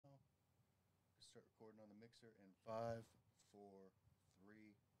Start recording on the mixer in five, four,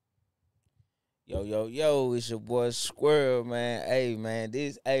 three. Yo, yo, yo, it's your boy Squirrel, man. Hey, man,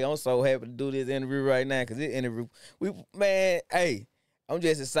 I'm so happy to do this interview right now because this interview, I'm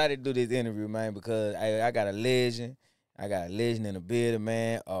just excited to do this interview, man, because I got a legend. I got a legend in the building,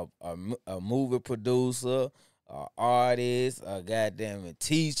 man, a movie producer, a artist, a goddamn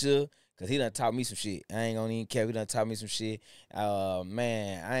teacher, because he done taught me some shit. I ain't gonna even care. He done taught me some shit.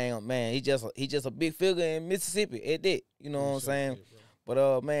 Man, he just a big figure in Mississippi at that. You know what I'm saying? It,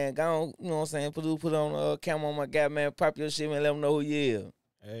 bro. But man, go on, you know what I'm saying? Put on camera on my guy, man. Pop your shit, man. Let him know who you is.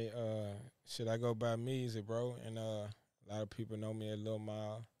 Hey, should I go by Meezy, bro? And a lot of people know me at Lil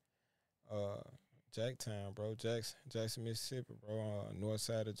Mile, Jacktown, bro. Jackson, Mississippi, bro. North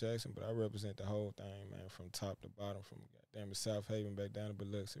side of Jackson, but I represent the whole thing, man, from top to bottom, from goddamn South Haven back down to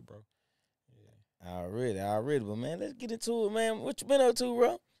Biloxi, bro. Yeah, Already. But man, let's get into it, man. What you been up to,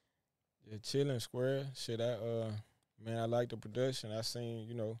 bro? yeah, chilling, square. Shit, man, I like the production. I seen,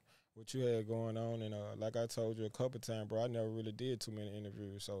 what you had going on, and like I told you a couple times, bro, I never really did too many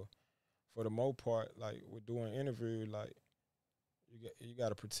interviews. So for the most part, like with doing interviews, like you got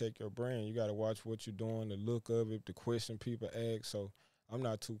to protect your brand. You got to watch what you're doing, the look of it, the question people ask. So I'm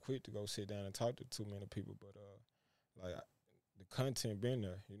not too quick to go sit down and talk to too many people, but the content been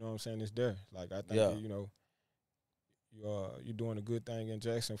there. You know what I'm saying? It's there. Like I think you're doing a good thing in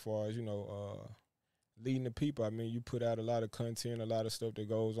Jackson, as far as leading the people. I mean, you put out a lot of content, a lot of stuff that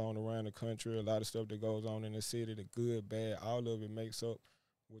goes on around the country, a lot of stuff that goes on in the city, the good, bad, all of it makes up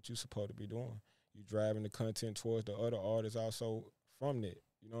what you're supposed to be doing. You driving the content towards the other artists also from that.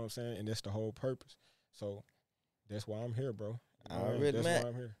 You know what I'm saying? And that's the whole purpose. So that's why I'm here, bro. Already, that's man. why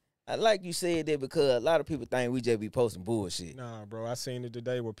I'm here. I like you said that because a lot of people think we just be posting bullshit. Nah, bro, I seen it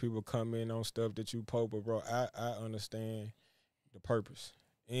today where people come in on stuff that you post, but bro, I understand the purpose.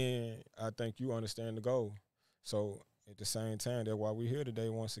 And I think you understand the goal. So at the same time, that's why we're here today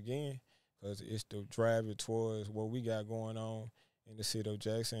once again, because it's to drive it towards what we got going on in the city of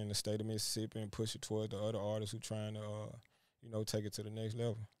Jackson, in the state of Mississippi, and push it towards the other artists who trying to, take it to the next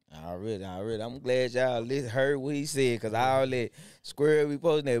level. Already. I'm glad y'all heard what he said, because all that Squirrel be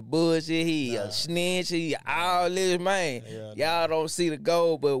posting that bullshit. He a snitch. He all this, man. Yeah, y'all don't see the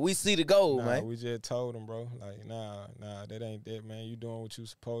goal, but we see the goal, man. We just told him, bro. Like, nah, that ain't that, man. You doing what you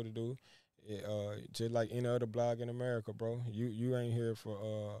supposed to do. Just like any other blog in America, bro. You ain't here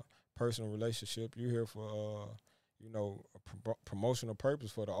for personal relationship. You here for a promotional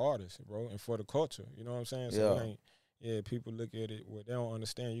purpose for the artist, bro, and for the culture. You know what I'm saying? So it ain't. Yeah, people look at it they don't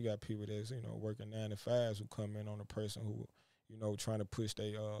understand. You got people that's working 9 to 5s who come in on a person who trying to push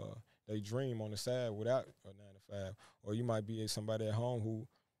they dream on the side without a 9 to 5, or you might be somebody at home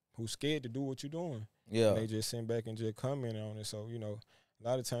who's scared to do what you're doing. Yeah, and they just sit back and just comment on it. So a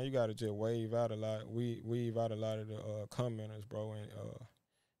lot of time you got to just weave out a lot of the commenters, bro, and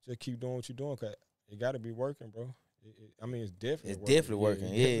just keep doing what you're doing, cause it got to be working, bro. I mean, it's definitely working. Definitely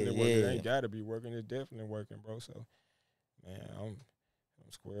working. It ain't got to be working. It's definitely working, bro. So. Man, I'm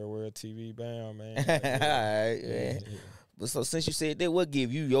Square World TV bound, man. All right, man. Yeah. But so since you said that, what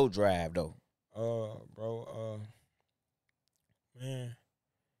give you your drive though? Bro, man,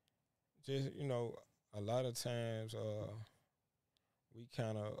 just a lot of times we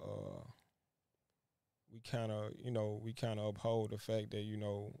kind of uphold the fact that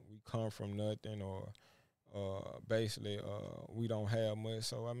we come from nothing, or basically we don't have much.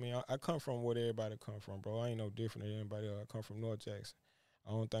 So I mean, I come from what everybody come from, bro. I ain't no different than anybody else. I come from North Jackson.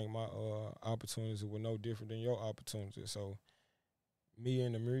 I don't think my opportunities were no different than your opportunities. So me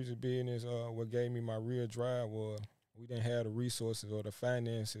in the music business, what gave me my real drive was we didn't have the resources or the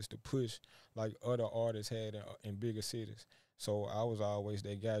finances to push like other artists had in bigger cities. So I was always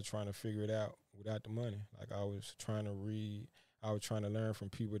that guy trying to figure it out without the money. Like I was trying to read. I was trying to learn from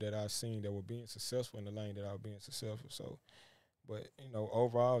people that I've seen that were being successful in the lane that I was being successful. So, but,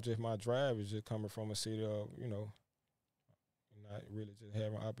 overall, just my drive is just coming from a city of, not really just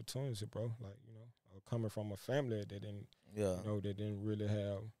having opportunity, bro. Like, coming from a family that didn't, that didn't really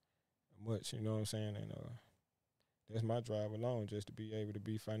have much, you know what I'm saying? And that's my drive alone, just to be able to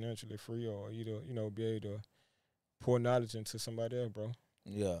be financially free, or either, be able to pour knowledge into somebody else, bro.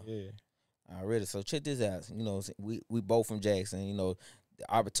 Yeah. Yeah. Already. So check this out. We both from Jackson. The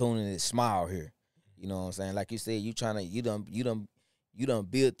opportunity is small here. You know what I'm saying? Like you said, you done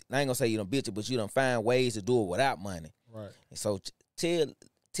built. I ain't gonna say you done built it, but you done find ways to do it without money. Right. And so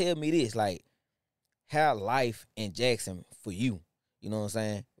tell me this, like, how life in Jackson for you. You know what I'm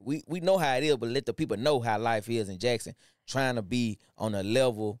saying? We know how it is, but let the people know how life is in Jackson. Trying to be on a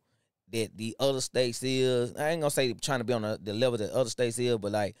level that the other states is. I ain't gonna say trying to be on the level that other states is,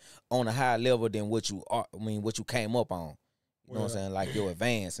 but like on a higher level than what you are. I mean, what you came up on. You know what I'm saying? Like your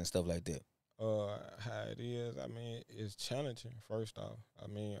advance and stuff like that. How it is, I mean, it's challenging. First off, I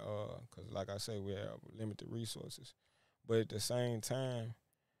mean, cause like I say, we have limited resources, but at the same time,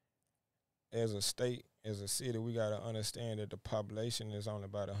 as a state, as a city, we gotta understand that the population is only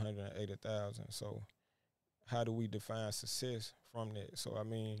about 180,000. So, how do we define success from that? So, I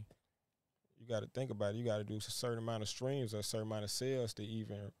mean, you got to think about it. You got to do a certain amount of streams or a certain amount of sales to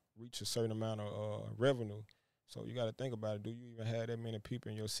even reach a certain amount of revenue. So you got to think about it. Do you even have that many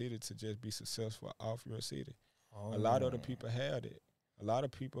people in your city to just be successful off your city? A lot of other people have it. A lot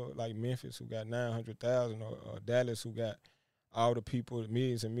of people like Memphis who got 900,000 or Dallas who got all the people,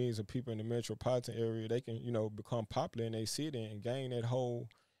 millions and millions of people in the metropolitan area, they can, become popular in their city and gain that whole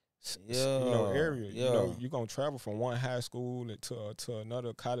area. Yeah. You're gonna travel from one high school to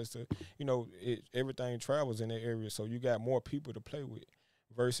another college to, everything travels in that area. So you got more people to play with,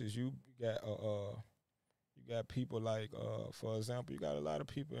 versus you got people like, for example, you got a lot of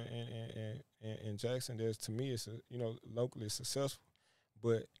people in Jackson. There's, to me, it's locally successful,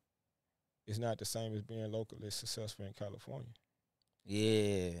 but it's not the same as being locally successful in California. Yeah.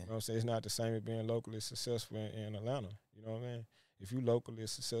 You know what I'm saying? It's not the same as being locally successful in Atlanta. You know what I mean? If you locally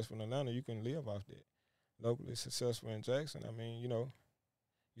successful in Atlanta, you can live off that. Locally successful in Jackson, I mean, you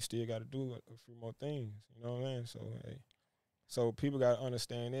still got to do a few more things. You know what I mean? So, hey, so people got to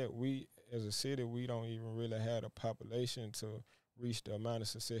understand that we, as a city, we don't even really have the population to reach the amount of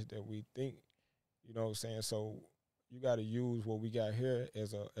success that we think. You know what I'm saying? So you got to use what we got here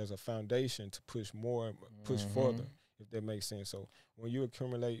as a foundation to push more and push further, if that makes sense. So when you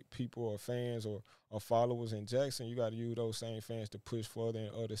accumulate people or fans or followers in Jackson, you got to use those same fans to push further in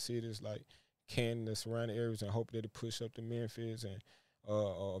other cities like Canton, the surrounding areas, and hope that it push up to Memphis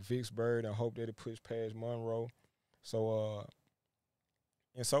and Vicksburg, and hope that it push past Monroe. So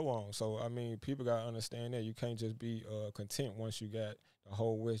and so on. So I mean, people gotta understand that you can't just be content once you got the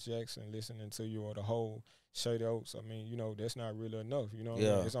whole West Jackson listening to you, or the whole Shady Oaks. I mean, that's not really enough. You know what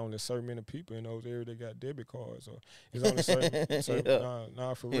I mean? It's only so many people in those areas that got debit cards, or it's only certain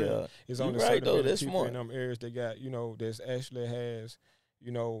nah, for real. Yeah. It's You only right, certain though. many That's people smart. in them areas that got, that's actually has,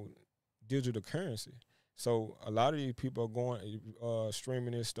 digital currency. So a lot of these people are going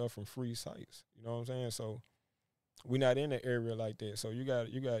streaming this stuff from free sites. You know what I'm saying? So we're not in the area like that. So you got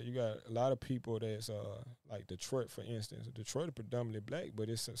a lot of people that's like Detroit, for instance. Detroit is predominantly black, but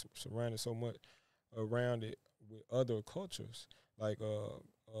it's surrounded so much around it with other cultures. Like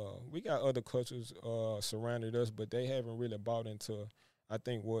we got other cultures surrounded us, but they haven't really bought into, I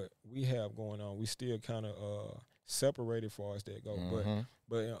think, what we have going on. We still kind of separated far as that go.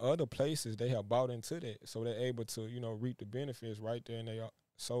 But in other places, they have bought into that, so they're able to reap the benefits right there, and they are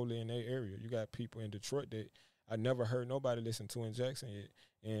solely in their area. You got people in Detroit that I never heard nobody listen to in Jackson yet,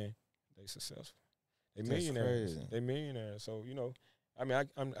 and they successful. They millionaires. Crazy. They millionaires. So I mean,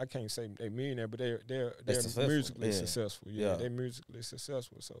 I can't say they millionaire, but they're successful. musically successful. Yeah, they're musically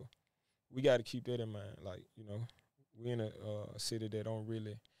successful. So we got to keep that in mind. Like we in a city that don't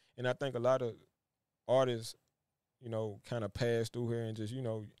really, and I think a lot of artists, kind of pass through here and just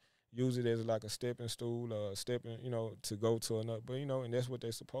use it as like a stepping stool, to go to another. But and that's what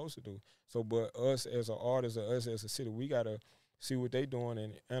they're supposed to do. So, but us as an artist, or us as a city, we gotta see what they doing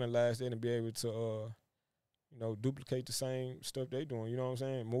and analyze that and be able to, duplicate the same stuff they doing. You know what I'm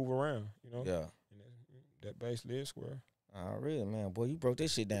saying? Move around. Yeah. And that basically is square. Really, man, boy, you broke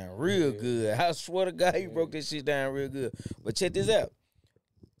this shit down real good. I swear to God, you broke this shit down real good. But check this out.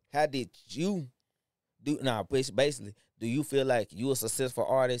 How did you do? Nah, basically, do you feel like you a successful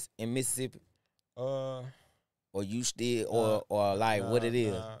artist in Mississippi? Or you still, or like what it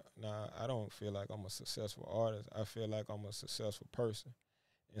is? Nah, I don't feel like I'm a successful artist. I feel like I'm a successful person.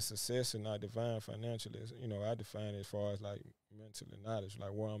 And success is not defined financially. I define it as far as like mentally knowledge, like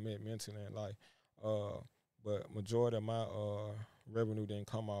where I'm at mentally in life. But majority of my revenue didn't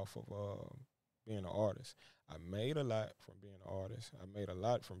come off of being an artist. I made a lot from being an artist. I made a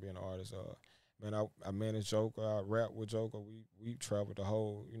lot from being an artist. Man, I managed Joker. I rap with Joker. We traveled the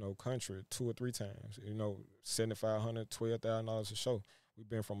whole country 2 or 3 times. $7,500, $12,000 a show. We've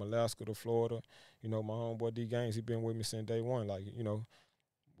been from Alaska to Florida. My homeboy D Gaines, he been with me since day one. Like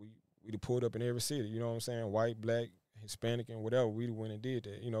we pulled up in every city. You know what I'm saying? White, black, Hispanic, and whatever. We went and did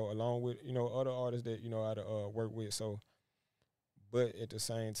that. Along with other artists that I work with. So, but at the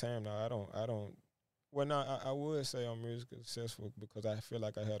same time, now I don't. Well, no, I would say I'm musically successful because I feel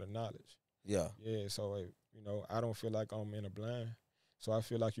like I had a knowledge. Yeah. Yeah, so, I don't feel like I'm in a blind. So I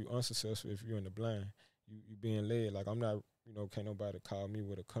feel like you're unsuccessful if you're in the blind. You being led. Like, I'm not can't nobody call me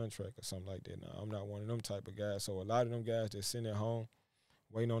with a contract or something like that. Now, I'm not one of them type of guys. So a lot of them guys that sitting at home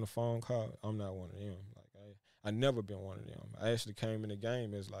waiting on a phone call, I'm not one of them. Like I never been one of them. I actually came in the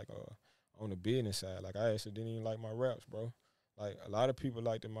game as like on the business side. Like I actually didn't even like my raps, bro. Like a lot of people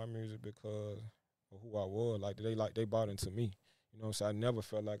liked my music because of who I was. They bought into me. You know what I'm saying? I never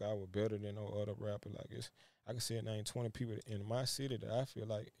felt like I was better than no other rapper. Like I can say it name 20 people in my city that I feel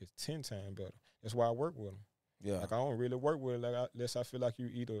like is 10 times better. That's why I work with them. Yeah. Like I don't really work with it unless I feel like you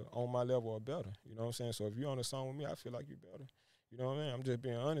either on my level or better. You know what I'm saying? So if you're on a song with me, I feel like you better. You know what I mean? I'm just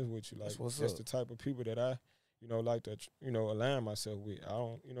being honest with you. Like that's the type of people that I, like to, align myself with. I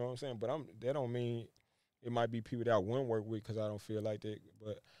don't, you know what I'm saying? But that don't mean it might be people that I wouldn't work with because I don't feel like that.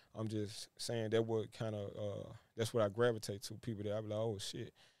 But I'm just saying that would kind of that's what I gravitate to. People that I be like, oh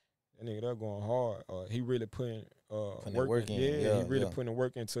shit, that nigga they're going hard. He really putting work in. Yeah, he really putting the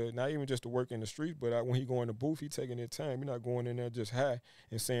work into it. Not even just the work in the street, but when he go in the booth, he taking his time. He not going in there just high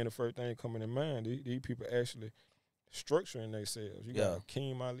and saying the first thing coming in mind. These people actually structuring themselves. You got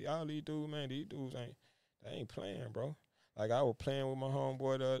Keem Ali, all these dudes, man. These dudes ain't playing, bro. Like I was playing with my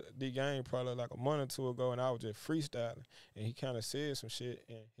homeboy the game probably like a month or two ago, and I was just freestyling, and he kind of said some shit,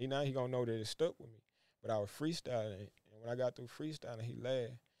 and he gonna know that it stuck with me. But I was freestyling, and when I got through freestyling, he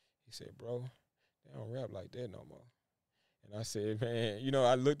laughed. He said, "Bro, they don't rap like that no more." And I said, "Man,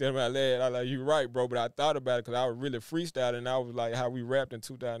 I looked at him, I laughed. I was like, you right, bro." But I thought about it because I was really freestyling, and I was like how we rapped in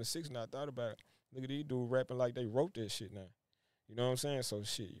 2006, and I thought about it. Look at these dudes rapping like they wrote that shit now. You know what I'm saying? So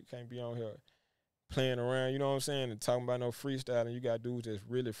shit, you can't be on here playing around, you know what I'm saying, and talking about no freestyling. You got dudes that's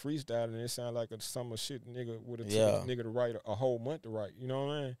really freestyling, and it sound like a summer shit nigga would have taken a nigga to write a whole month to write. You know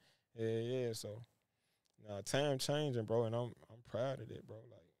what I mean? Yeah. So, time changing, bro, and I'm proud of that, bro.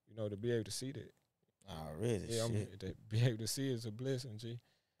 Like, to be able to see that. Already, yeah, to be able to see it is a blessing, G.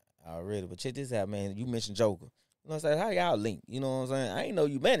 Already, but check this out, man. You mentioned Joker. You know what I'm saying? How y'all link? You know what I'm saying? I ain't know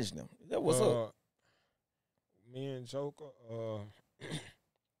you managed them. That what's up? Me and Joker,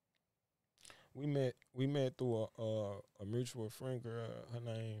 we met through a mutual friend girl. Her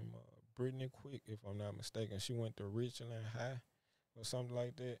name Brittany Quick, if I'm not mistaken. She went to Richland High or something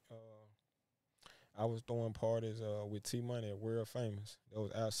like that. I was throwing parties with T Money at World Famous. That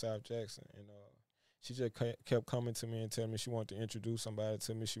was out South Jackson, and she just kept coming to me and telling me she wanted to introduce somebody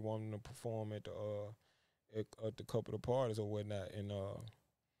to me. She wanted to perform at the couple of parties or whatnot, and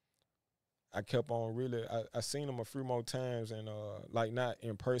I kept on really. I seen him a few more times, and like not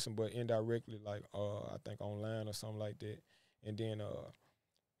in person, but indirectly, like I think online or something like that. And then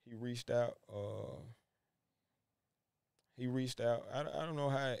he reached out. I don't know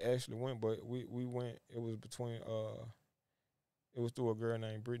how it actually went, but we went. It was between. It was through a girl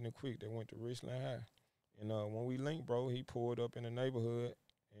named Brittany Quick that went to Richland High, and when we linked, bro, he pulled up in the neighborhood,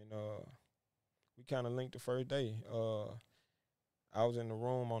 and we kind of linked the first day. I was in the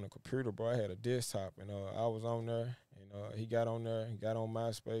room on the computer, bro. I had a desktop, and I was on there, and he got on there, he got on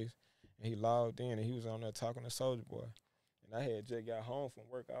MySpace, and he logged in, and he was on there talking to Soulja Boy. And I had just got home from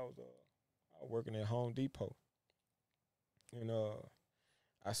work. I was working at Home Depot, and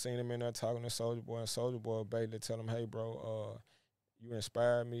I seen him in there talking to Soulja Boy, and Soulja Boy basically tell him, "Hey, bro, you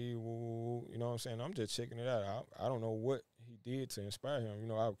inspired me, woo, you know what I'm saying? I'm just checking it out. I don't know what he did to inspire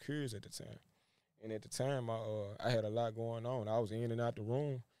him. I was curious at the time. And at the time, I had a lot going on. I was in and out the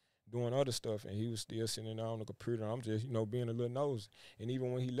room doing other stuff, and he was still sitting there on the computer. I'm just, being a little nosy. And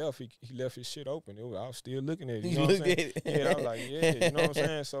even when he left, he left his shit open. I was still looking at it. You know what I'm saying? Yeah, I was like, yeah, you know what I'm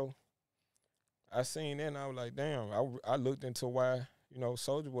saying? So I seen that, and I was like, damn. I looked into why,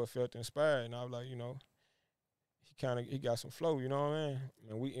 Soulja Boy felt inspired, and I was like, he got some flow, you know what I mean?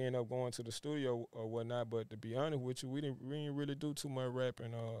 And we ended up going to the studio or whatnot. But to be honest with you, we didn't really do too much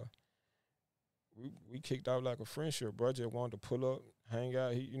rapping. We kicked out like a friendship. Bro just wanted to pull up, hang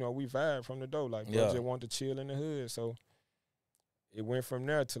out. We vibed from the door. Like, bro just wanted to chill in the hood. So it went from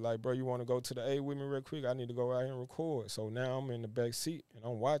there to like, bro, you want to go to the A with me real quick? I need to go out here and record. So now I'm in the back seat and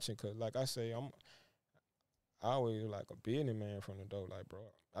I'm watching, because like I say, I always like a business man from the door. Like, bro,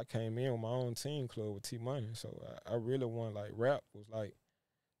 I came in with my own team club with T Money. So I really want, like, rap was like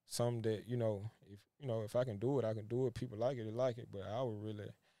something that, if I can do it, I can do it. People like it, they like it. But I was really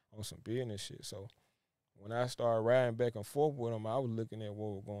on some business shit. So when I started riding back and forth with him, I was looking at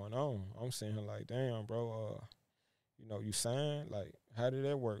what was going on. I'm saying like, damn, bro, you signed? Like, how did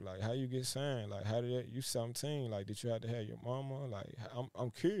that work? Like, how you get signed? Like, how did that, you 17, like, did you have to have your mama? Like,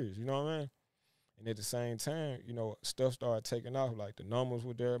 I'm curious, you know what I mean? And at the same time, stuff started taking off. Like, the numbers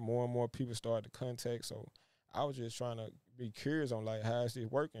were there. More and more people started to contact. So I was just trying to be curious on, like, how is this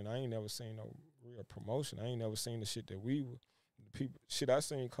working? I ain't never seen no real promotion. I ain't never seen the shit that shit I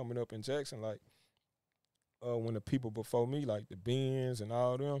seen coming up in Jackson. Like, when the people before me, like the Benz and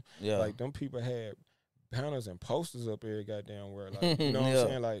all them, Yeah. like them people had banners and posters up every goddamn where, like, you know what Yeah. I'm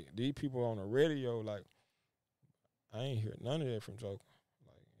saying? Like these people on the radio, like I ain't hear none of that from Joker.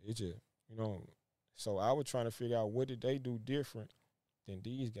 Like it just, you know. So I was trying to figure out what did they do different than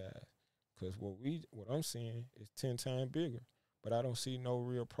these guys, because what I'm seeing is 10 times bigger, but I don't see no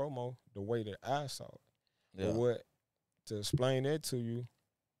real promo the way that I saw it. Yeah. But what to explain that to you,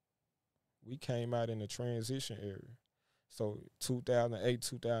 we came out in the transition area. So 2008,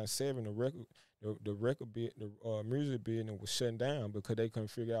 2007, the record bit, the music business was shutting down because they couldn't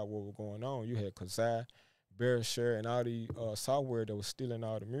figure out what was going on. You had Kazai, Bearshare, and all the software that was stealing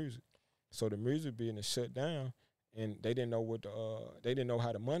all the music. So the music business shut down, and they didn't know they didn't know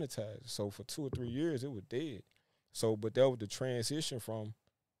how to monetize. So for 2 or 3 years, it was dead. So, but that was the transition from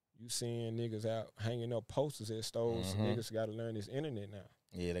you seeing niggas out hanging up posters at stores. So niggas got to learn this internet now.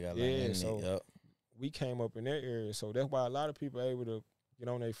 Yeah, they got to learn internet. So we came up in that area. So that's why a lot of people are able to get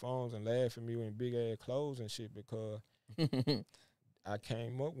on their phones and laugh at me in big ass clothes and shit, because I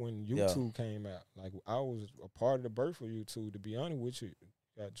came up when YouTube came out. Like I was a part of the birth of YouTube. To be honest with you,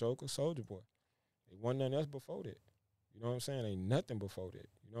 got Joker, Soulja Boy. It wasn't nothing else before that. You know what I'm saying? Ain't nothing before that.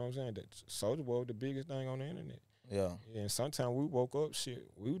 You know what I'm saying? That Soulja Boy was the biggest thing on the internet. Yeah. And sometimes we woke up, shit,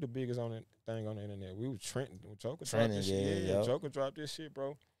 we were the biggest thing on the internet. We were trending. Joker dropped Trending, this shit. Yeah, yeah. Joker dropped this shit,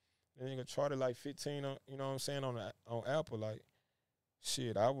 bro. Then nigga charted like 15 on, you know what I'm saying, on Apple. Like,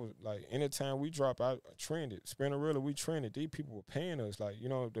 shit, I was like, anytime we drop, I trended. Spinnerella, we trended. These people were paying us, like, you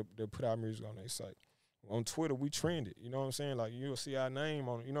know, to put our music on their site. On Twitter, we trended. You know what I'm saying? Like, you'll see our name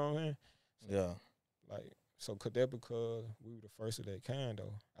on it. You know what I'm saying? Yeah. Like, so could that because we were the first of that kind,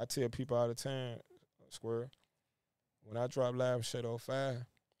 though. I tell people all the time, Square, when I dropped Live Shadow 5,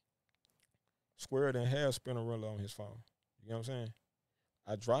 Square didn't have Spinnerella on his phone. You know what I'm saying?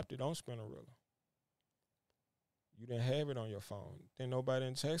 I dropped it on Spinnerella. You didn't have it on your phone. Then nobody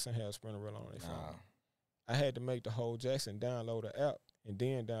in Jackson had Spinnerella on their phone. I had to make the whole Jackson download the app and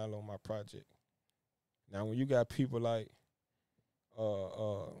then download my project. Now, when you got people like,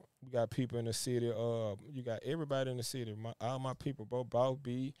 you got people in the city, you got everybody in the city, all my people, bro, Boss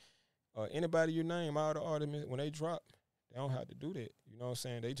B, anybody you name, all the artists, when they drop, they don't have to do that. You know what I'm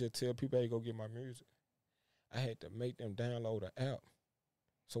saying? They just tell people, hey, go get my music. I had to make them download the app.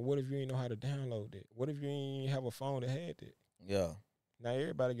 So what if you ain't know how to download that? What if you ain't have a phone that had that? Yeah. Now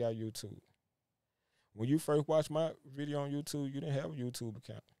everybody got YouTube. When you first watched my video on YouTube, you didn't have a YouTube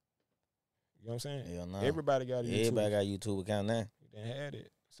account. You know what I'm saying? Hell no. Everybody got a YouTube. Everybody got a YouTube account now. You didn't have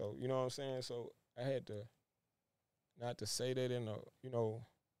it. So, you know what I'm saying? So I had to, not to say that in a,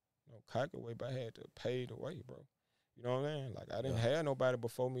 cocky way, but I had to pay the way, bro. You know what I'm saying? Like, I didn't have nobody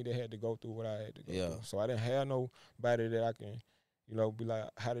before me that had to go through what I had to go through. So I didn't have nobody that I can, be like,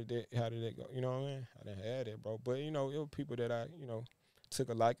 how did that go? You know what I mean? I didn't have that, bro. But, it was people that I, took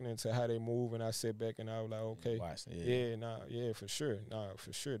a liking to how they move, and I sit back and I was like, okay. For sure.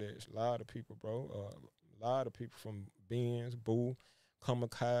 For sure. There's a lot of people, bro. A lot of people from Benz, Boo,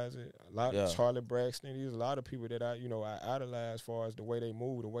 Kamikaze, a lot of Charlie Braxton. There's a lot of people that I idolize as far as the way they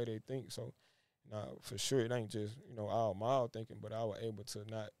move, the way they think. So, for sure, it ain't just, all mild thinking, but I was able to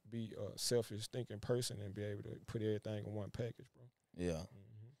not be a selfish thinking person and be able to put everything in one package, bro. Yeah.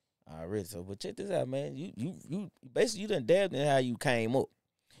 Already. So, but check this out, man. You basically, you done dabbed in how you came up.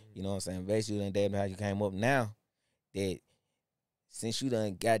 You know what I'm saying? Basically, you done dabbed in how you came up. Now that since you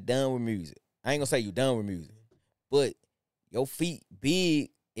done got done with music, I ain't gonna say you done with music, but your feet big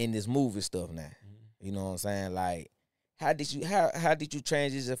in this movie stuff now. You know what I'm saying? Like, how did you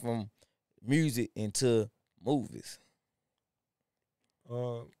transition from music into movies?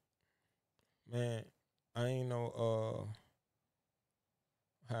 Man, I ain't know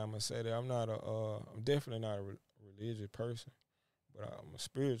how I'm gonna say that. I'm definitely not a religious person, but I'm a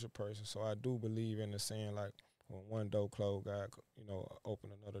spiritual person. So I do believe in the saying, like, when one door closed, God,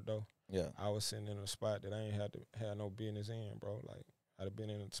 open another door. Yeah. I was sitting in a spot that I ain't had no business in, bro. Like, I'd have been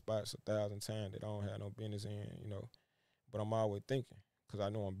in spots 1,000 times that I don't have no business in, But I'm always thinking, because I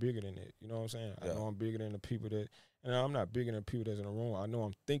know I'm bigger than it. You know what I'm saying? Yeah. I know I'm bigger than the people and I'm not bigger than the people that's in the room. I know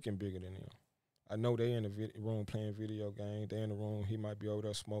I'm thinking bigger than them. I know they in the room playing video games. They in the room. He might be over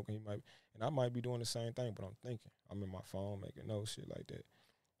there smoking. And I might be doing the same thing, but I'm thinking. I'm in my phone making no shit like that.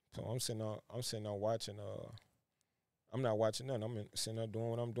 So I'm sitting there watching. I'm not watching nothing. I'm sitting there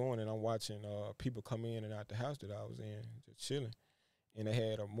doing what I'm doing, and I'm watching people come in and out the house that I was in, just chilling. And they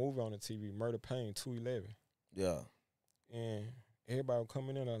had a movie on the TV, Murder Pain 211. Yeah. And everybody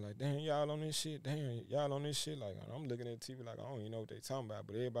coming in, I'm like, damn, y'all on this shit? Damn, y'all on this shit? Like, I'm looking at the TV like, I don't even know what they talking about.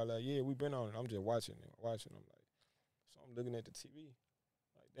 But everybody like, yeah, we been on it. I'm just watching it. I'm like, so I'm looking at the TV.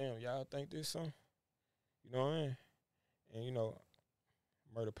 Like, damn, y'all think this something? You know what I mean? And you know,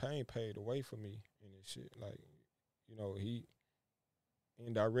 Murder Pain paid the way for me in this shit. Like, you know, he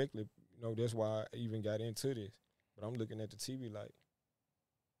indirectly, you know, that's why I even got into this. But I'm looking at the TV like,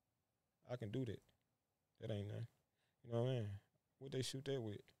 I can do that. That ain't nothing. You know what I mean? What they shoot that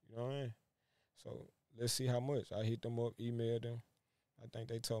with? You know what I mean? So let's see how much. I hit them up, emailed them. I think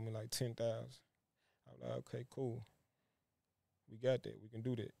they told me like 10,000. I was like, okay, cool. We got that. We can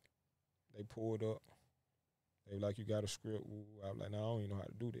do that. They pulled up. They were like, you got a script. I was like, no, I don't even know how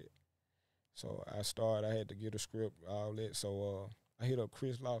to do that. So I had to get a script, all that. So I hit up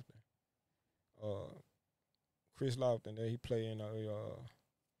Chris Lofton. Chris Lofton, he playing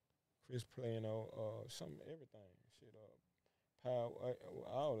Chris playing some everything. Shit, power,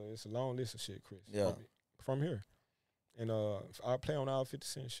 all of it. It's a long list of shit, Chris. Yeah. From here. And I play on all 50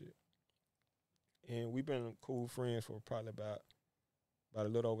 Cent shit. And we've been cool friends for probably about a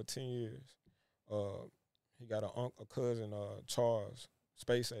little over 10 years. He got a cousin, Charles,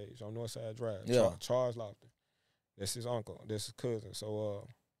 Space Age on Northside Drive. Yeah. Charles Lofton. That's his uncle. That's his cousin. So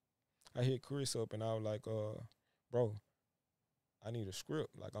I hit Chris up and I was like, bro, I need a script.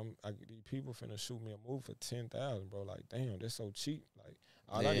 Like these people finna shoot me a movie for 10,000, bro. Like, damn, that's so cheap. Like,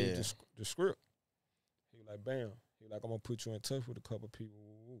 all I need is the script. He was like, bam. He was like, I'm gonna put you in touch with a couple people.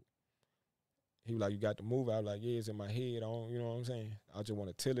 He was like, you got the movie? I was like, yeah, it's in my head. I don't, you know what I'm saying? I just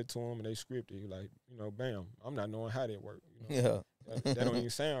want to tell it to him and they script it. He was like, you know, bam. I'm not knowing how that work. You know? Yeah. That don't even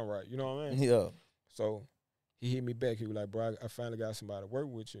sound right. You know what I mean? Yeah. So he hit me back. He was like, bro, I finally got somebody to work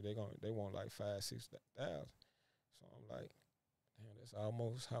with you. They want like 5,000, 6,000. So I'm like, damn, that's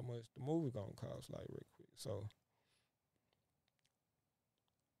almost how much the movie gonna cost, like real quick. So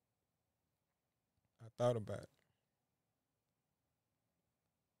I thought about it.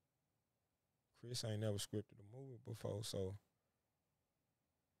 Chris ain't never scripted a movie before, so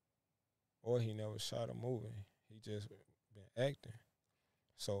or he never shot a movie. He just been acting.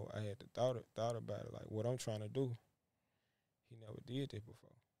 So I had to thought about it, like what I'm trying to do. He never did that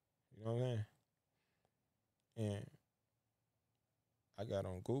before. You know what I'm saying? And I got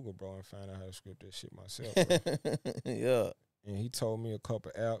on Google, bro, and found out how to script that shit myself, bro. Yeah. And he told me a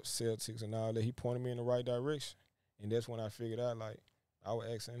couple apps, Celtics and all that. He pointed me in the right direction. And that's when I figured out, like, I was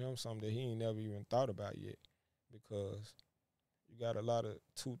asking him something that he ain't never even thought about yet. Because you got a lot of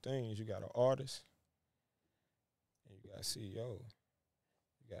two things. You got an artist and you got CEO.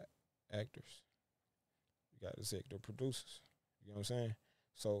 You got actors. You got executive producers. You know what I'm saying?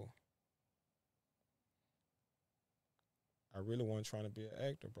 So I really wasn't trying to be an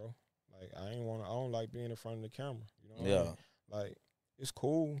actor, bro. Like I don't like being in front of the camera. You know what I mean? Like it's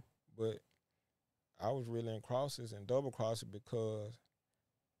cool, but I was really in crosses and double crosses because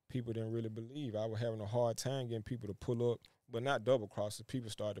people didn't really believe. I was having a hard time getting people to pull up, but not double crosses. People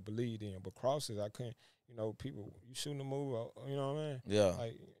started to believe in, but crosses I couldn't. You know, people you shooting a movie. You know what I mean? Yeah.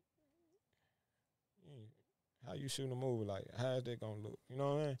 Like how you shooting a movie? Like how is that gonna look? You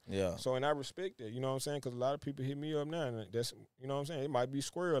know what I mean? Yeah. So and I respect that. You know what I'm saying? Because a lot of people hit me up now, and that's you know what I'm saying. It might be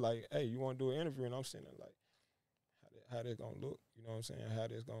square. Like, hey, you want to do an interview, and I'm saying like, how that gonna look? You know what I'm saying?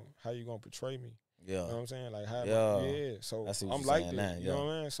 How you gonna portray me? Yeah. You know what I'm saying? Like how? Yeah. So I'm like that. that. You know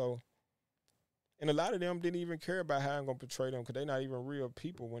what I mean? So. And a lot of them didn't even care about how I'm gonna portray them because they're not even real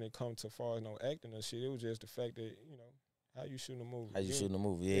people when it comes to far as no acting and shit. It was just the fact that how you shooting a movie. How you shooting a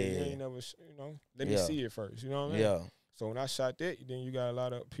movie? You Yeah. ain't never let me see it first. You know what I mean? Yeah. So when I shot that, then you got a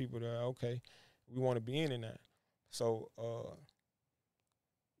lot of people that are, okay, we want to be in it now. So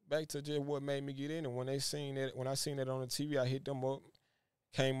back to just what made me get in it. When I seen that on the TV, I hit them up,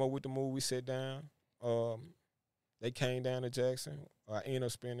 came up with the movie, we sat down. They came down to Jackson. I ended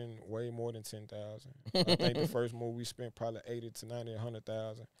up spending way more than 10,000. I think the first movie we spent probably 80 to 90,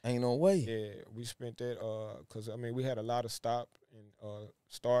 100,000. Ain't no way. Yeah, we spent that because I mean we had a lot of stop and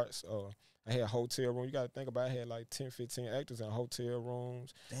starts. I had a hotel room. You got to think about it. I had like 10, 15 actors in hotel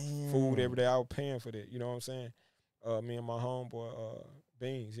rooms. Damn. Food every day. I was paying for that. You know what I'm saying? Me and my homeboy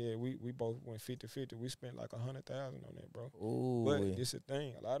Beans. Yeah, we both went 50-50. We spent like 100,000 on that, bro. Ooh. But this is the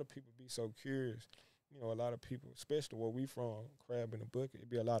thing. A lot of people be so curious. You know, a lot of people, especially where we from, crab in the bucket, it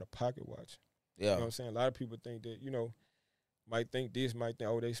be a lot of pocket watching. Yeah. You know what I'm saying? A lot of people think that, might think,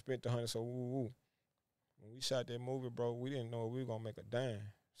 oh, they spent 100, so woo. When we shot that movie, bro, we didn't know we were going to make a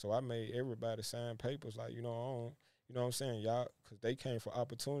dime. So I made everybody sign papers like, you know what I'm saying? Y'all, because they came for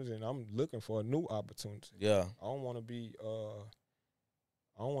opportunity, and I'm looking for a new opportunity. Yeah. I don't want to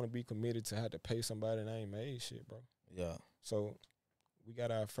be committed to have to pay somebody that ain't made shit, bro. Yeah. So we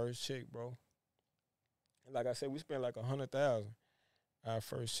got our first check, bro. And like I said, we spent like 100,000. Our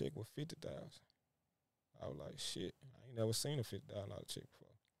first check was 50,000. I was like, shit, I ain't never seen a $50,000 check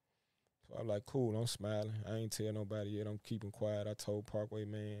before. So I'm like, cool, I'm smiling. I ain't tell nobody yet. I'm keeping quiet. I told Parkway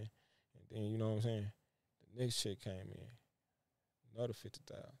man. And then, you know what I'm saying? The next check came in. Another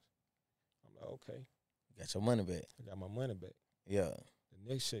 50,000. I'm like, okay. Got your money back. I got my money back. Yeah.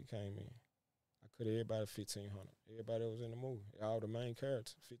 The next check came in. I cut everybody $1,500. Everybody that was in the movie, all the main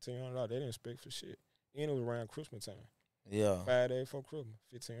characters, $1,500. They didn't expect for shit. And it was around Christmas time. Yeah. 5 days before Christmas,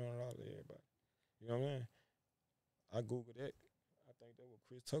 $1,500 to everybody. You know what I'm saying? I Googled that. I think that what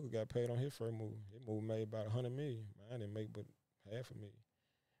Chris Tucker got paid on his first movie. His movie made about $100 million. Mine didn't make but $500,000.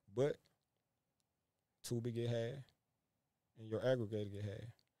 But Tubi get half, and your aggregator get half.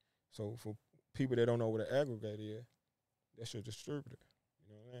 So for people that don't know what an aggregator is, that's your distributor.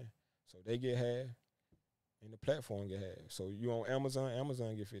 You know what I mean? So they get half, and the platform get half. So you on Amazon,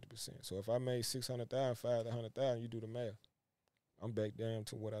 Amazon get 50%. So if I made $600,000, $500,000, you do the math. I'm back down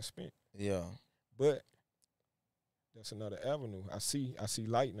to what I spent. Yeah. But that's another avenue. I see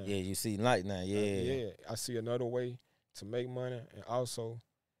light now. Yeah, you see light now. Yeah. I see another way to make money and also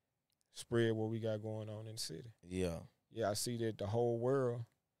spread what we got going on in the city. Yeah. Yeah, I see that the whole world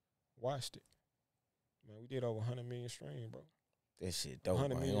watched it. Man, we did over 100 million streams, bro. That shit dope,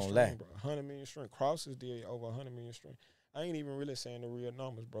 100 man. million Don't streams, lie. bro. 100 million streams. Crosses did over 100 million streams. I ain't even really saying the real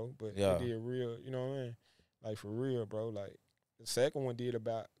numbers, bro, but Yeah. they did real, you know what I mean? Like, for real, bro. Like, the second one did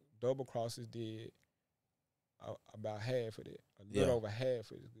about, double crosses did about half of that. A little over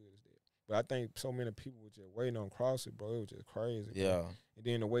half of as good as that. But I think so many people were just waiting on crosses, bro. It was just crazy. Yeah. Bro. And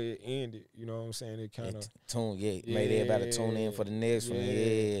then the way it ended, you know what I'm saying? It kind of made everybody tune in for the next one.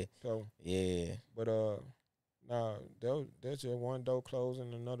 Yeah. So, Yeah. but nah, that's just one door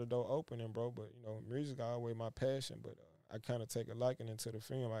closing, another door opening, bro. But you know, music always my passion. But I kind of take a liking into the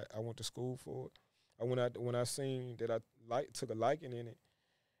film. I went to school for it. When I seen that I took a liking in it.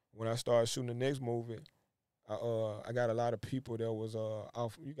 When I started shooting the next movie, I got a lot of people that was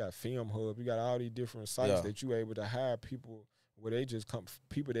off. You got Film Hub, you got all these different sites that you able to hire people where they just come,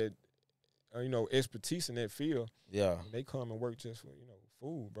 people that you know, expertise in that field. Yeah, and they come and work just for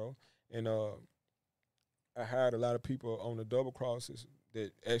food, bro. And I hired a lot of people on the double crosses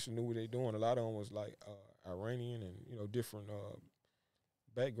that actually knew what they doing. A lot of them was like Iranian and different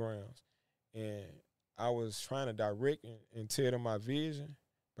backgrounds, and I was trying to direct and tell them my vision.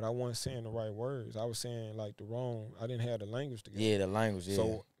 But I wasn't saying the right words. I was saying like the wrong. I didn't have the language together. Yeah, the language. Yeah.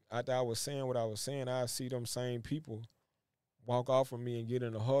 So after I was saying what I was saying, I see them same people walk off of me and get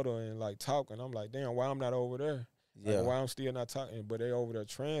in the huddle and like talk, and I'm like, damn, why I'm not over there? Yeah. Like, why I'm still not talking? But they over there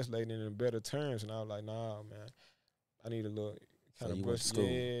translating in better terms, and I was like, nah, man, I need a little kind of brush.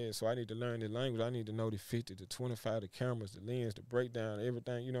 Yeah, so I need to learn the language. I need to know the 50, the 25, the cameras, the lens, the breakdown,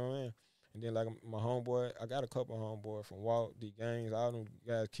 everything. You know what I mean? And then, like, my homeboy, I got a couple of homeboys from Walt, D Gaines. All them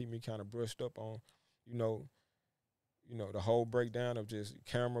guys keep me kind of brushed up on, the whole breakdown of just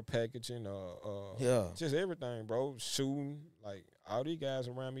camera packaging, just everything, bro. Shooting, like, all these guys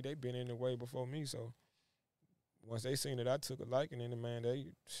around me, they been in the way before me. So once they seen that I took a liking in it, man,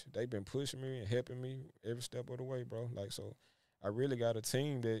 they been pushing me and helping me every step of the way, bro. Like, so I really got a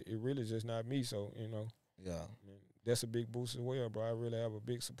team that it really just not me. So, Yeah. Man, that's a big boost as well, bro. I really have a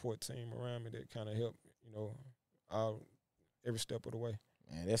big support team around me that kind of help, every step of the way.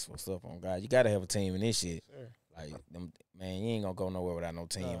 Man, that's what's up on God. You gotta have a team in this shit. Sure. Like, man, you ain't gonna go nowhere without no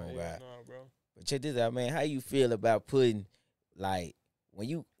team on God. No, bro. But check this out, man. How you feel about putting, like, when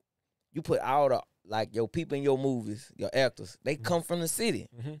you put all the, like, your people in your movies, your actors, they come from the city.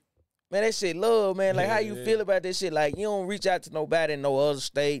 Mm-hmm. Man, that shit love, man. Like, how you feel about that shit? Like, you don't reach out to nobody in no other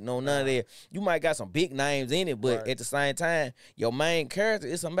state, none of that. You might got some big names in it, but at the same time, your main character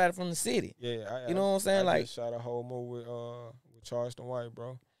is somebody from the city. Yeah, you know what I'm saying? I just shot a whole movie with Charleston White,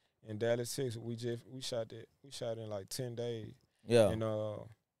 bro, in Dallas, Texas. We shot that. We shot in like 10 days. Yeah. And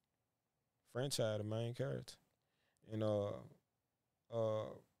Franchise, the main character, and I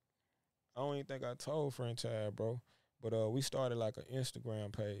don't even think I told Franchise, bro, but we started like an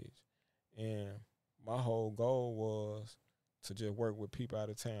Instagram page. And my whole goal was to just work with people out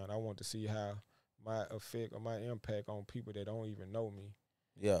of town. I want to see how my effect or my impact on people that don't even know me.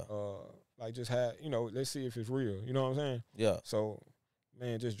 Yeah. Like just have, let's see if it's real. You know what I'm saying? Yeah. So,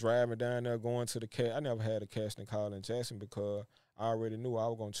 man, just driving down there, going to the cast. I never had a casting call in Jackson because I already knew I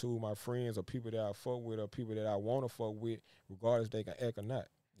was going to choose my friends or people that I fuck with or people that I want to fuck with, regardless if they can act or not.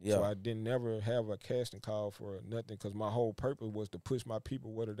 Yeah. So I didn't never have a casting call for nothing because my whole purpose was to push my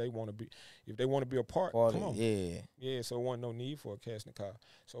people, whether they want to be, if they want to be a part, come on. Yeah, so there wasn't no need for a casting call.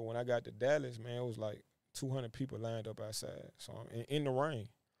 So when I got to Dallas, man, it was like 200 people lined up outside. So I'm in the rain.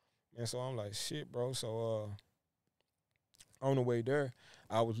 And so I'm like, shit, bro. So on the way there,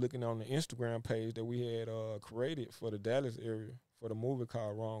 I was looking on the Instagram page that we had created for the Dallas area for the movie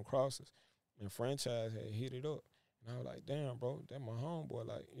called Wrong Crosses, and Franchise had hit it up. And I was like, damn, bro, that my homeboy.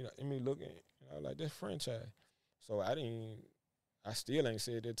 Like, and me looking, and I was like, that's Franchise. So I still ain't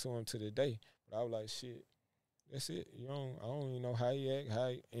said that to him to the day. But I was like, shit, that's it. I don't even know how he act,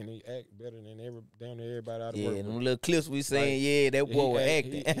 and he act better than damn near everybody I work with. Yeah, them little clips we saying, that boy was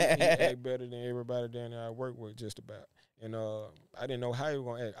acting. He act better than everybody down there I work with, just about. And I didn't know how he was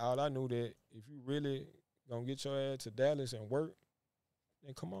gonna act. All I knew that if you really gonna get your ass to Dallas and work,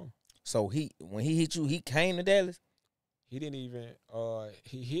 then come on. So when he hit you, he came to Dallas? He didn't even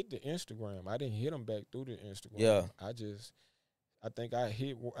he hit the Instagram. I didn't hit him back through the Instagram. Yeah. I think I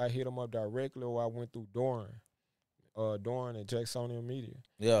hit him up directly, or I went through Doran at Jacksonian Media.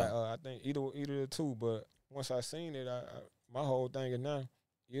 Yeah. I think either of the two. But once I seen it, my whole thing is now,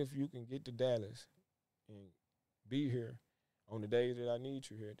 if you can get to Dallas and be here on the days that I need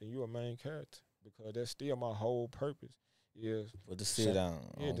you here, then you're a main character, because that's still my whole purpose is for the sit down.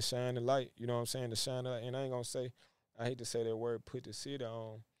 Yeah, to shine the light. You know what I'm saying? To shine the light. And I ain't gonna say, I hate to say that word, put the city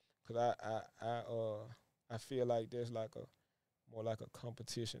on, because I feel like there's more like a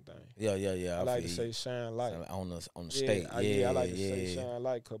competition thing. Yeah. I like to say shine light on the state. I like to say shine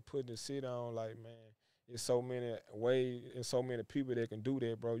light, because putting the city on, like, man, there's so many ways and so many people that can do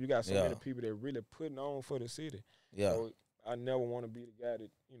that, bro. You got so many people that really putting on for the city. Yeah. So I never want to be the guy that,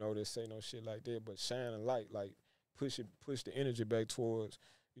 that say no shit like that, but shining light, like push the energy back towards,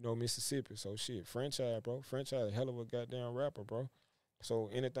 Mississippi. So shit, Franchise, bro. Franchise a hell of a goddamn rapper, bro. So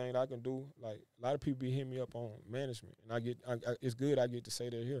anything that I can do, like, a lot of people be hitting me up on management, and it's good I get to say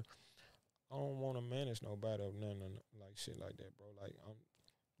that here. I don't want to manage nobody or nothing like shit like that, bro. Like,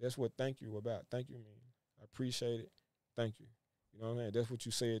 that's what thank you about. Thank you mean. I appreciate it. Thank you. You know what I'm saying? That's what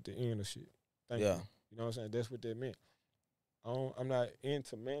you say at the end of shit. Thank you. You know what I'm saying? That's what that meant. I'm not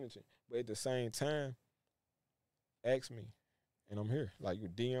into managing, but at the same time, ask me, and I'm here. Like, you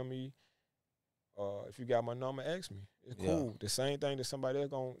DM me. If you got my number, ask me. It's cool. The same thing that somebody else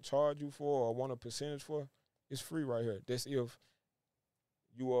gonna charge you for or want a percentage for, it's free right here. That's if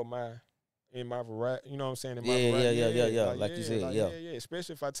you are in my variety. You know what I'm saying? In my variety. Like you said, yeah.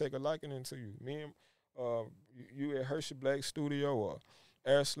 Especially if I take a liking into you. Me and you at Hershey Black Studio or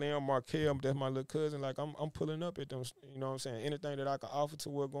Air Slim, Markel, that's my little cousin. Like, I'm pulling up at them. You know what I'm saying? Anything that I can offer to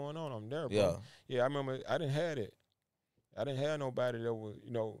what's going on, I'm there, bro. Yeah, I remember I didn't have it. I didn't have nobody that was,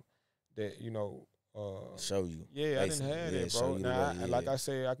 show you. Yeah, I didn't have that, bro. Now, like I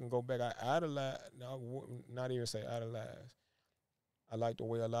said, I can go back. I idolize. No, not even say idolize. I like the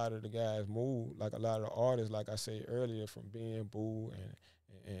way a lot of the guys move. Like a lot of the artists, like I said earlier, from being Boo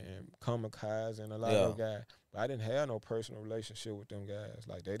and Kamikaze and a lot of the guys. But I didn't have no personal relationship with them guys.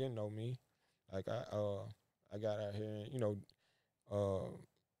 Like, they didn't know me. Like, I got out here and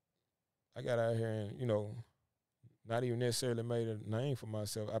I got out here and not even necessarily made a name for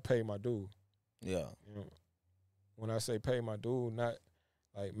myself. I paid my due. Yeah. When I say pay my due, not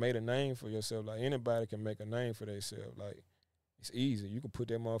like made a name for yourself. Like, anybody can make a name for themselves. Like, it's easy. You can put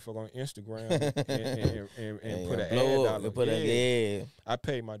that motherfucker on Instagram and put an ad out. I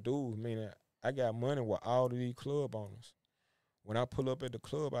paid my dues, meaning I got money with all of these club owners. When I pull up at the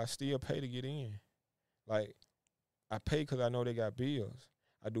club, I still pay to get in. Like, I pay because I know they got bills.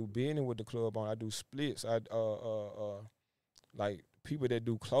 I do business with the club owner. I do splits. Like, people that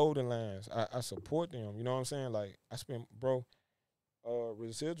do clothing lines, I support them. You know what I'm saying? Like, I spend, bro,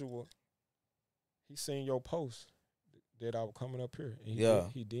 Residual, he seen your post that I was coming up here. And he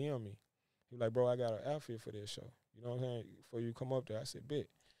DM'd me. He was like, bro, I got an outfit for this show. You know what I'm saying? Before you come up there, I said, bet.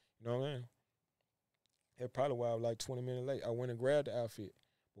 You know what I'm saying? It probably why I was like 20 minutes late. I went and grabbed the outfit.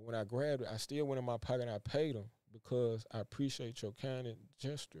 But when I grabbed it, I still went in my pocket and I paid him because I appreciate your kind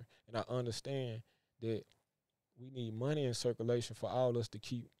gesture. And I understand that we need money in circulation for all us to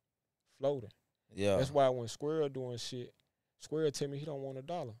keep floating. Yeah. That's why when Squirrel doing shit, Squirrel tell me he don't want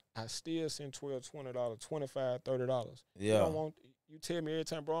 $1. I still send $12, $20, $25, $30. Yeah. You don't want, you tell me every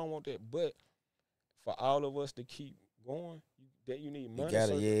time, bro, I don't want that. But for all of us to keep going, you need money.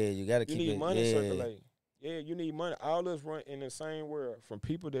 You gotta keep it. You need money circulating. Yeah, you need money. All us run in the same world. From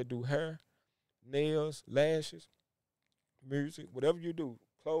people that do hair, nails, lashes, music, whatever you do,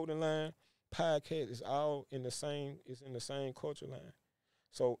 clothing line, podcast, it's all in the same. It's in the same culture line.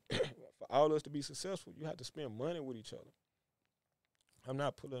 So for all us to be successful, you have to spend money with each other. I'm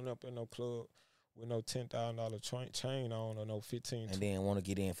not pulling up in no club with no $10,000 chain on or no 15. And then want to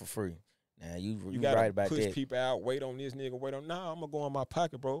get in for free. Now you gotta right about push that. People out, wait on this nigga, wait on. Nah, I'm gonna go in my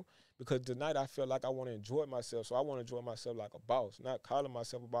pocket, bro. Because tonight I feel like I want to enjoy myself. So I want to enjoy myself like a boss, not calling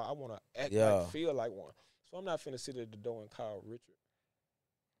myself a boss. I want to act like, feel like one. So I'm not finna sit at the door and call Richard.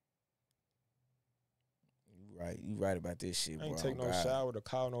 Right. You right about this shit, I bro. ain't take Oh, no God. shower to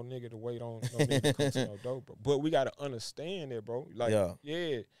call no nigga to wait on no nigga to come to no door, bro. But we gotta understand that, bro. Like,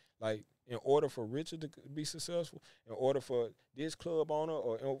 yeah, like in order for Richard to be successful, in order for this club owner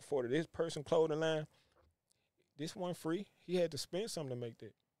or for this person clothing line, this one free. He had to spend something to make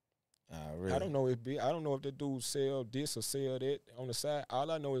that. Really? I don't know if the dude sell this or sell that on the side. All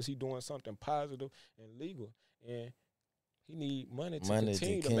I know is he doing something positive and legal, and he need money to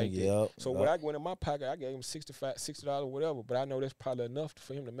continue to make that. So what I went in my pocket, I gave him $60 whatever, but I know that's probably enough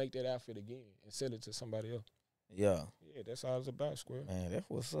for him to make that outfit again and sell it to somebody else. Yeah. Yeah, that's all it's about, Square. Man, that's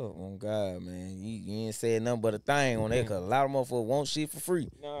what's up. Oh, God, man. You ain't said nothing but a thing on that, because a lot of motherfuckers want shit for free.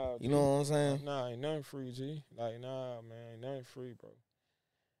 Nah, you know what I'm saying? Nah, ain't nothing free, G. Like, nah, man, ain't nothing free, bro.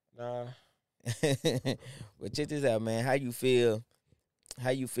 Nah. But check this out, man. How you feel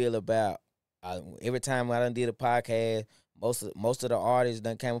about every time I done did a podcast, most of the artists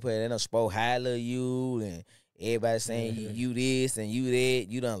done came up here, they done spoke highly of you, and everybody saying you this and you that,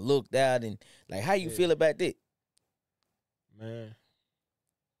 you done looked out, and like, how you feel about that? Man,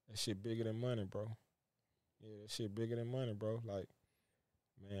 that shit bigger than money, bro. Yeah, that shit bigger than money, bro. Like,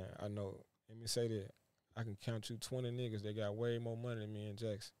 man, I know. Let me say that. I can count you 20 niggas that got way more money than me and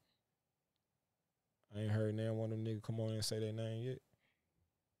Jackson. I ain't heard none one of them niggas come on and say their name yet.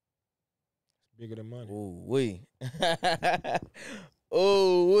 It's bigger than money. Ooh, wee.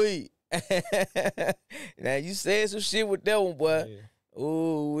 Ooh, wee. Now, you said some shit with that one, boy. Yeah.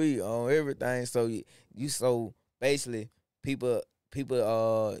 Ooh, wee, on everything. So, so basically, people,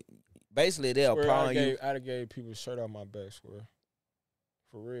 basically, they're applying you. I done gave people shirt off my back, Square.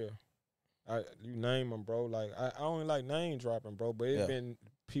 For real. You name them, bro. Like, I only like name dropping, bro, but it's been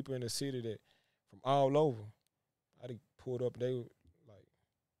people in the city that from all over. I done pulled up, they like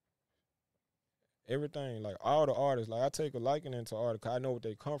everything, like all the artists. Like, I take a liking into artists because I know what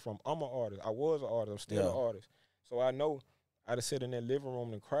they come from. I'm an artist. I was an artist. I'm still an artist. So I know I just sit in that living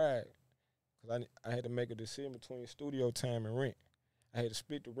room and cried because I had to make a decision between studio time and rent. I had to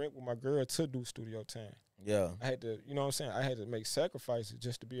split the rent with my girl to do studio time. Yeah. I had to, you know what I'm saying? I had to make sacrifices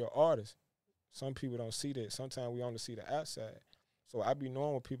just to be an artist. Some people don't see that. Sometimes we only see the outside. So I be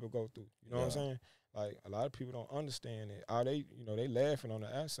knowing what people go through. You know what I'm saying? Like, a lot of people don't understand it. They laughing on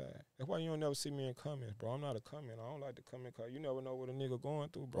the outside. That's why you don't never see me in comments, bro. I'm not a comment. I don't like to comment because you never know what a nigga going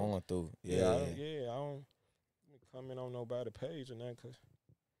through, bro. Going through. Yeah. I don't comment on nobody's page or nothing because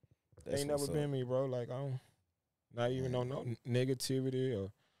they ain't never been me, bro. Like, I don't, not even on no negativity,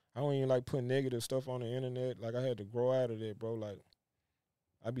 or I don't even like putting negative stuff on the internet. Like, I had to grow out of that, bro. Like,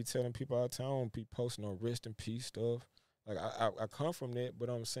 I be telling people all the time, I don't be posting on rest in peace stuff. Like, I come from that, but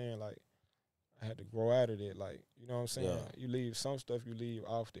I'm saying, like, I had to grow out of that. Like, you know what I'm saying? Yeah. You leave some stuff, you leave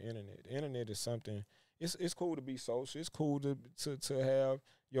off the internet. The internet is something, it's cool to be social. It's cool to have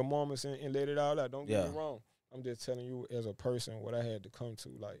your moments and let it all out. Don't get me wrong. I'm just telling you as a person what I had to come to,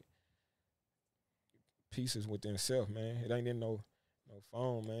 like, pieces within self, man. It ain't in no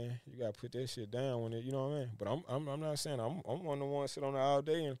phone, man. You gotta put that shit down when it, you know what I mean? But I'm not saying I'm one of the ones sit on there all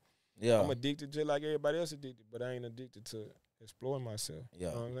day and I'm addicted just like everybody else addicted, but I ain't addicted to exploring myself. You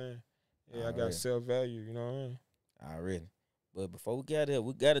know what I'm saying? Yeah, I got self-value, you know what I mean? Already. But before we get there,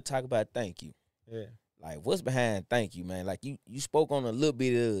 we got to talk about thank you. Yeah. Like, what's behind thank you, man? Like, you spoke on a little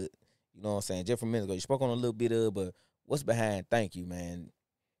bit of, you know what I'm saying, just a minute ago. You spoke on a little bit of, but what's behind thank you, man?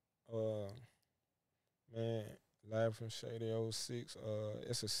 Man, Live from Shady 06.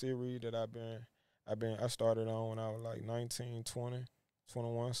 It's a series that I started on when I was like 19, 20,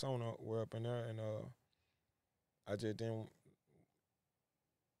 21, somewhere up in there, and I just didn't.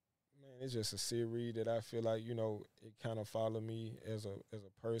 Man, it's just a series that I feel like, you know, it kind of followed me as a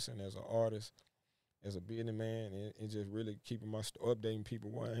person, as an artist, as a businessman, and it just really keeping updating people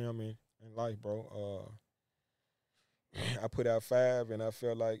where I am in life, bro. I put out 5, and I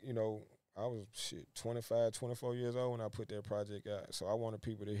felt like, you know, I was 25, 24 years old when I put that project out. So I wanted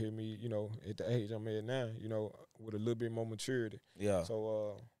people to hear me, you know, at the age I'm at now, you know, with a little bit more maturity. Yeah.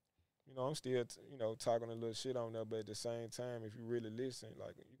 So, you know, I'm still, you know, talking a little shit on there, but at the same time, if you really listen,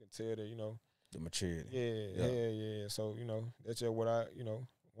 like, you can tell that, you know. The maturity. Yeah. So, you know, that's just what I, you know,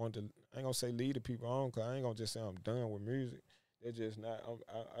 want to, I ain't going to say lead the people on, because I ain't going to just say I'm done with music. They're just not,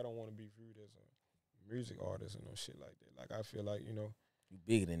 I don't want to be viewed as a music artist and no shit like that. Like, I feel like, you know. You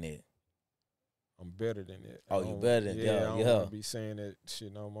bigger than that. I'm better than that. Oh, you better than that. I don't want to be saying that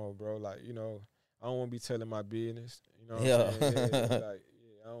shit no more, bro. Like, you know, I don't want to be telling my business. You know what I'm saying?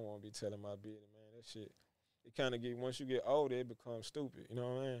 I don't want to be telling my business, man. That shit, it kind of once you get older, it becomes stupid. You know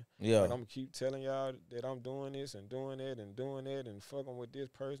what I mean? Yeah. Like, I'm going to keep telling y'all that I'm doing this and doing that and doing that and fucking with this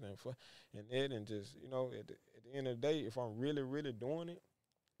person and that, and just, you know, at the end of the day, if I'm really, really doing it.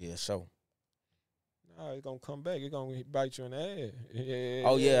 Yeah, sure. Nah, it's gonna come back. It's gonna bite you in the ass. Yeah,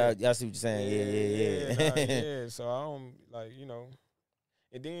 Oh yeah. yeah, I see what you're saying. Yeah. Nah, yeah. So I don't like,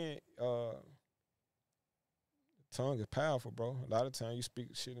 and then tongue is powerful, bro. A lot of times you speak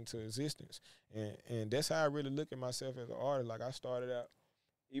shit into existence, and that's how I really look at myself as an artist. Like I started out,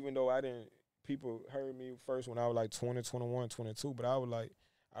 even though I didn't, people heard me first when I was like 20, 21, 22, but I was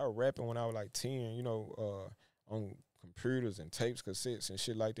rapping when I was like 10, on computers and tapes, cassettes and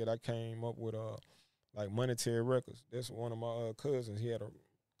shit like that. I came up with like Monetary Records. That's one of my cousins. He had a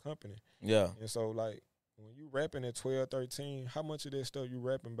company. Yeah. And so like when you rapping at 12, 13, how much of that stuff you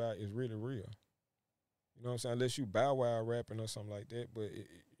rapping about is really real? You know what I'm saying? Unless you Bow Wow rapping or something like that. But,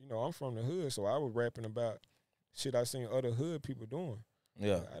 I'm from the hood, so I was rapping about shit I seen other hood people doing.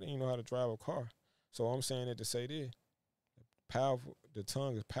 Yeah. I didn't even know how to drive a car. So I'm saying that to say this, powerful, the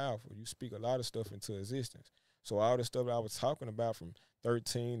tongue is powerful. You speak a lot of stuff into existence. So all the stuff that I was talking about from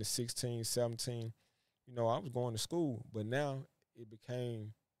 13 to 16, 17, I was going to school. But now it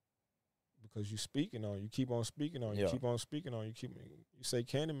became, because you speaking on, you keep on speaking on, you keep on speaking on, you say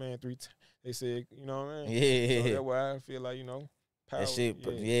Candyman 3 times. They said, you know what I mean? Yeah. So that's why I feel like, power. That shit,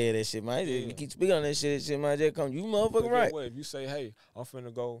 that shit might. Yeah. You keep speaking on that shit might just come. You motherfucking right. What if you say, hey, I'm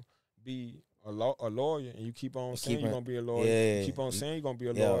finna go be a lawyer, and you keep on saying you're gonna be a lawyer, you keep on saying you're gonna be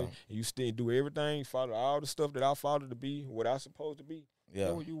a lawyer, and you still do everything, follow all the stuff that I followed to be what I supposed to be.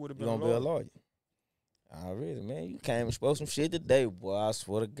 Yeah, you would have been gonna be a lawyer. Already, man. You came and spoke some shit today, boy. I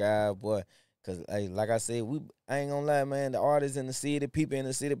swear to God, boy. Cause like I said, I ain't gonna lie, man. The artists in the city, people in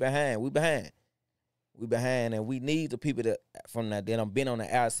the city behind. We behind, and we need the people that done been on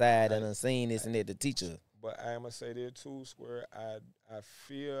the outside and done seen this and that to teach us. But I am gonna say that too, Square. I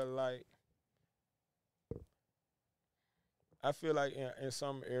feel like in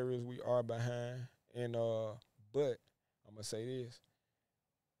some areas we are behind, and but I'm gonna say this,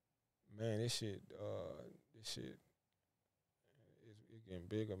 man. This shit is getting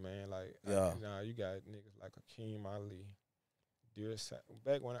bigger, man. Like, you got niggas like Akeem Ali,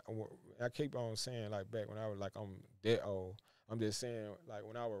 back when I keep on saying, like, back when I was like, I'm that old. I'm just saying, like,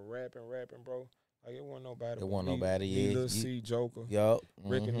 when I was rapping, bro, like, it wasn't nobody. It wasn't nobody. Yeah, Lil C, Joker. Yup.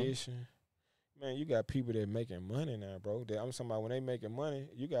 Recognition. Man, you got people that making money now, bro. I'm talking about when they making money,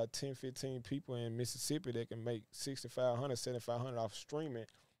 you got 10, 15 people in Mississippi that can make $6,500, $7,500 off streaming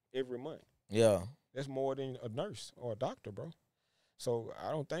every month. Yeah. That's more than a nurse or a doctor, bro. So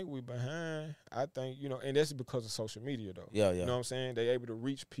I don't think we behind. I think, and that's because of social media, though. Yeah. You know what I'm saying? They able to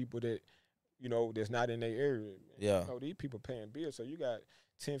reach people that, that's not in their area. Yeah. These people paying bills. So you got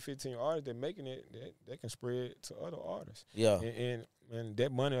 10, 15 artists that making it, that can spread to other artists. Yeah. And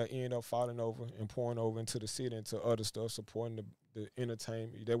that money will end up falling over and pouring over into the city, into other stuff, supporting the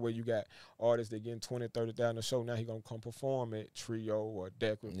entertainment. That way you got artists that getting 20, 30,000 a show. Now he gonna come perform at Trio or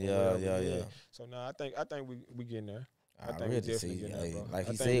Decker. Yeah. So now I think we getting there. I think we definitely getting there, bro. Like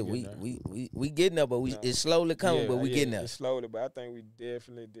he said, we getting there, but it's slowly coming, but we getting there. It's slowly, but I think we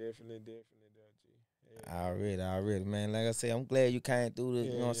definitely there, G. Already, man. Like I said, I'm glad you came through the,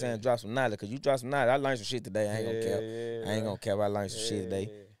 you know what I'm saying, drop some knowledge, because you dropped some knowledge. I learned some shit today. I ain't gonna cap. I ain't gonna cap. I learned some shit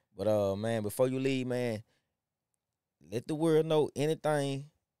today. But, man, before you leave, man, let the world know anything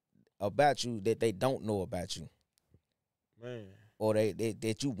about you that they don't know about you. Man. Or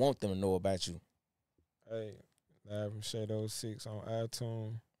that you want them to know about you. Hey, Live from Shadow 6 on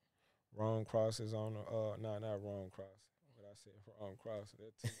iTunes. Wrong Crosses on the, not Wrong Cross. I said wrong cross.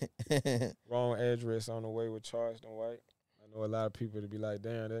 Wrong address on the way with Charleston White. I know a lot of people to be like,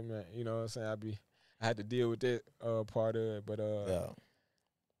 damn, that man, you know what I'm saying? I had to deal with that part of it, but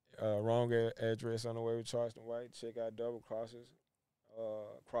wrong address on the way with Charleston White. Check out Double Crosses.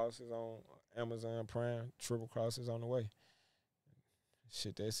 Crosses on Amazon Prime. Triple Crosses on the way.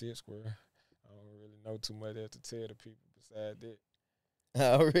 Shit, that's it, Square. I don't really know too much else to tell the people besides that.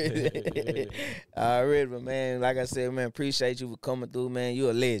 Already, but man, like I said, man, appreciate you for coming through, man. You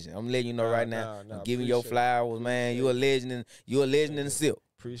a legend. I'm letting you know right now. I'm giving your flowers, man. You a legend, in the silk.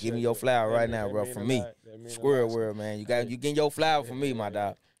 Giving your flower right now, bro, from me. Squirrel World, man. You getting your flower from me, my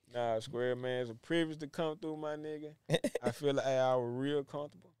dog. Nah, Square, man, it's a privilege to come through, my nigga. I feel like I was real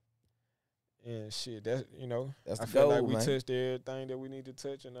comfortable. And shit, that's that's I the feel goal, like we man. touched everything that we need to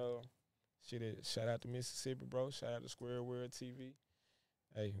touch, and shout out to Mississippi, bro. Shout out to Square World TV.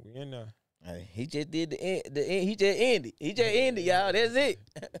 Hey, we in there. Hey, he just did the end. He just ended, y'all. That's it.